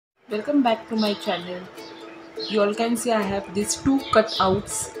Welcome back to my channel. You all can see I have these two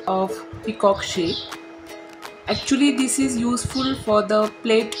cutouts of peacock shape. Actually this is useful for the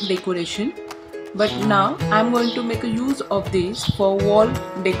plate decoration, but now I'm going to make a use of this for wall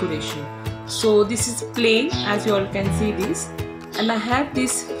decoration. So this is plain, as you all can see this, and I have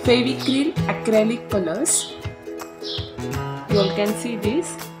this Fevicryl acrylic colors. You all can see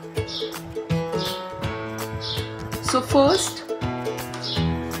this. So first,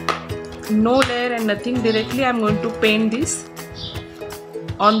 no layer and nothing, directly I'm going to paint this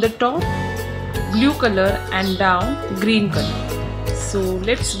on the top blue color and down green color. So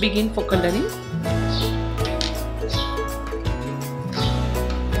let's begin for coloring.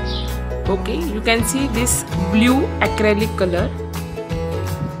 Okay, you can see this blue acrylic color,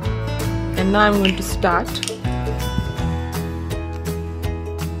 and now I'm going to start.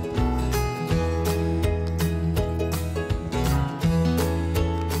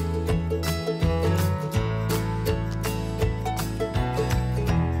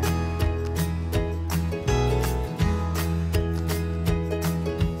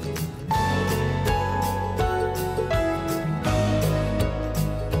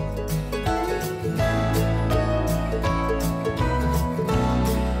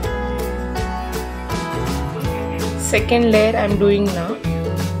 Second layer I'm doing now.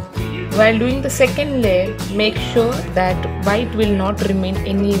 While doing the second layer, make sure that white will not remain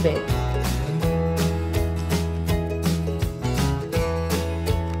anywhere.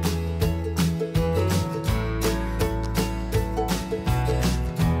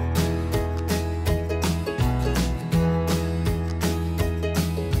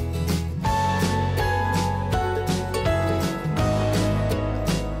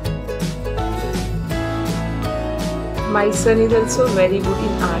 My son is also very good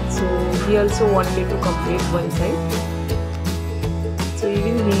in art, so he also wanted to complete one side. So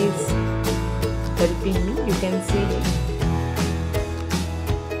even he is helping me. You can see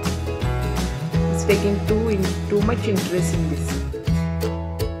he's taking too much interest in this.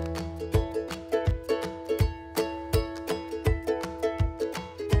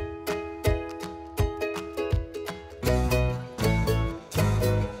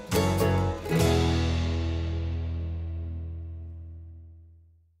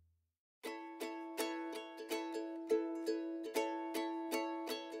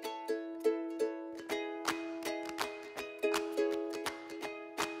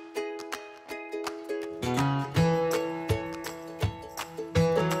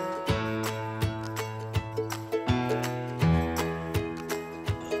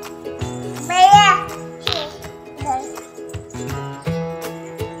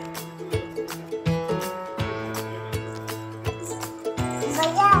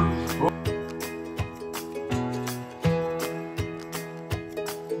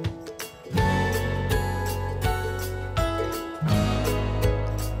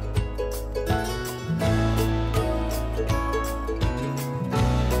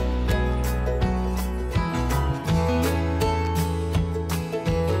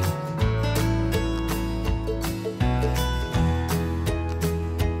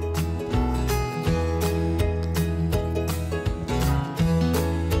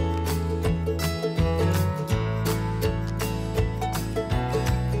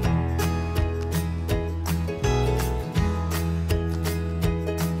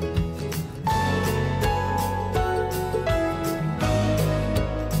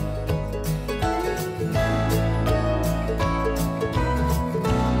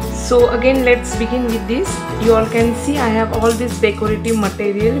 So again, let's begin with this. You all can see I have all this decorative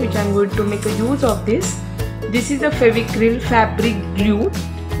material which I'm going to make a use of this. This is a Fevicryl fabric glue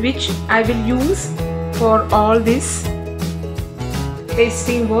which I will use for all this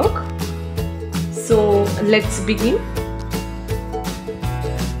pasting work. So let's begin.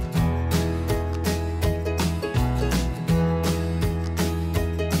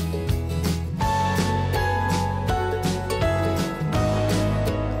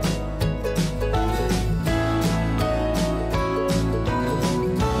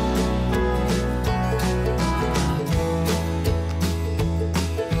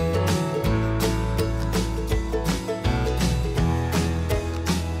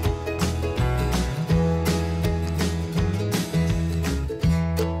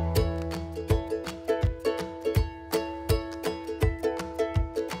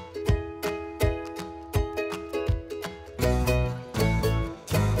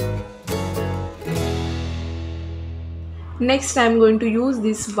 Next, I am going to use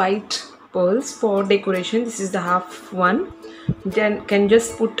these white pearls for decoration. This is the half one. Then can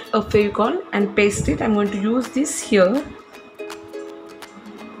just put a Fevicol and paste it. I am going to use this here.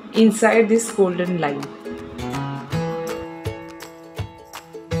 inside this golden line.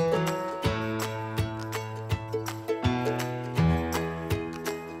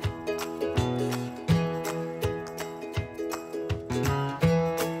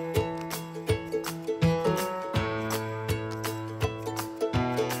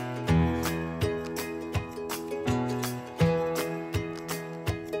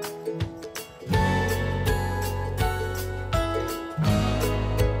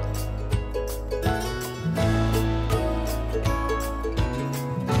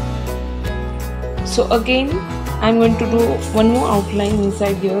 So again I'm going to do one more outline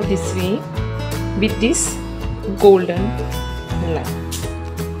inside here this way with this golden line.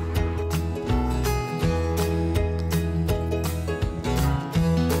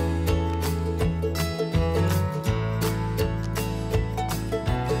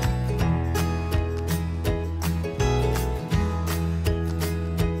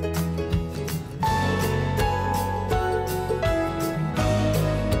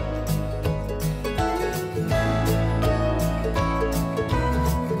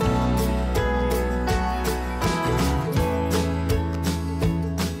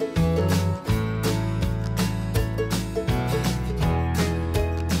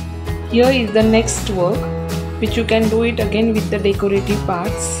 Here is the next work, which you can do it again with the decorative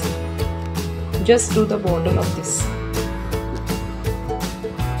parts. Just do the border of this.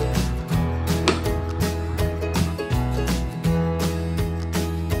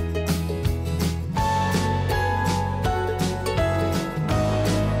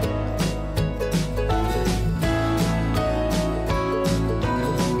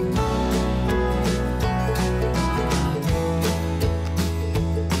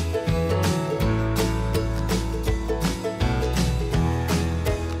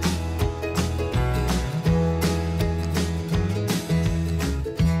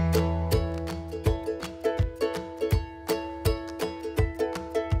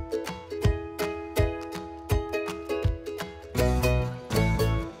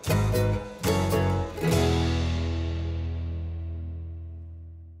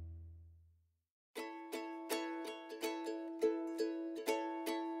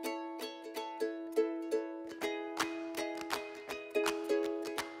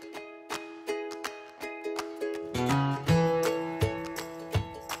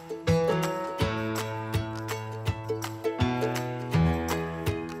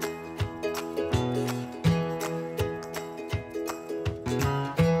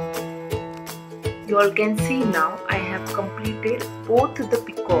 You all can see now I have completed both the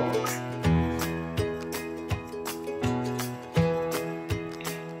peacocks.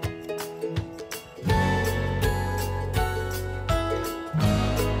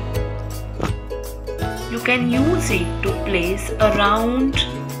 You can use it to place around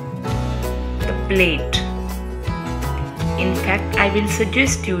the plate. In fact, I will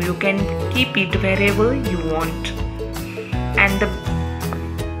suggest you can keep it wherever you want. And the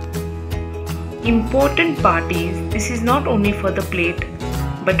important part is this is not only for the plate,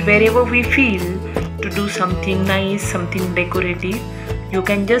 but wherever we feel to do something nice, something decorative, you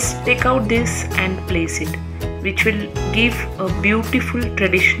can just take out this and place it, which will give a beautiful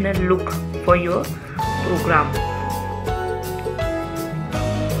traditional look for your program.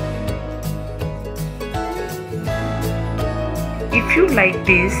 If you like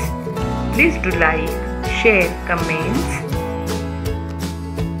this, please do like, share, comments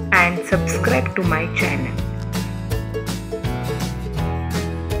and subscribe to my channel.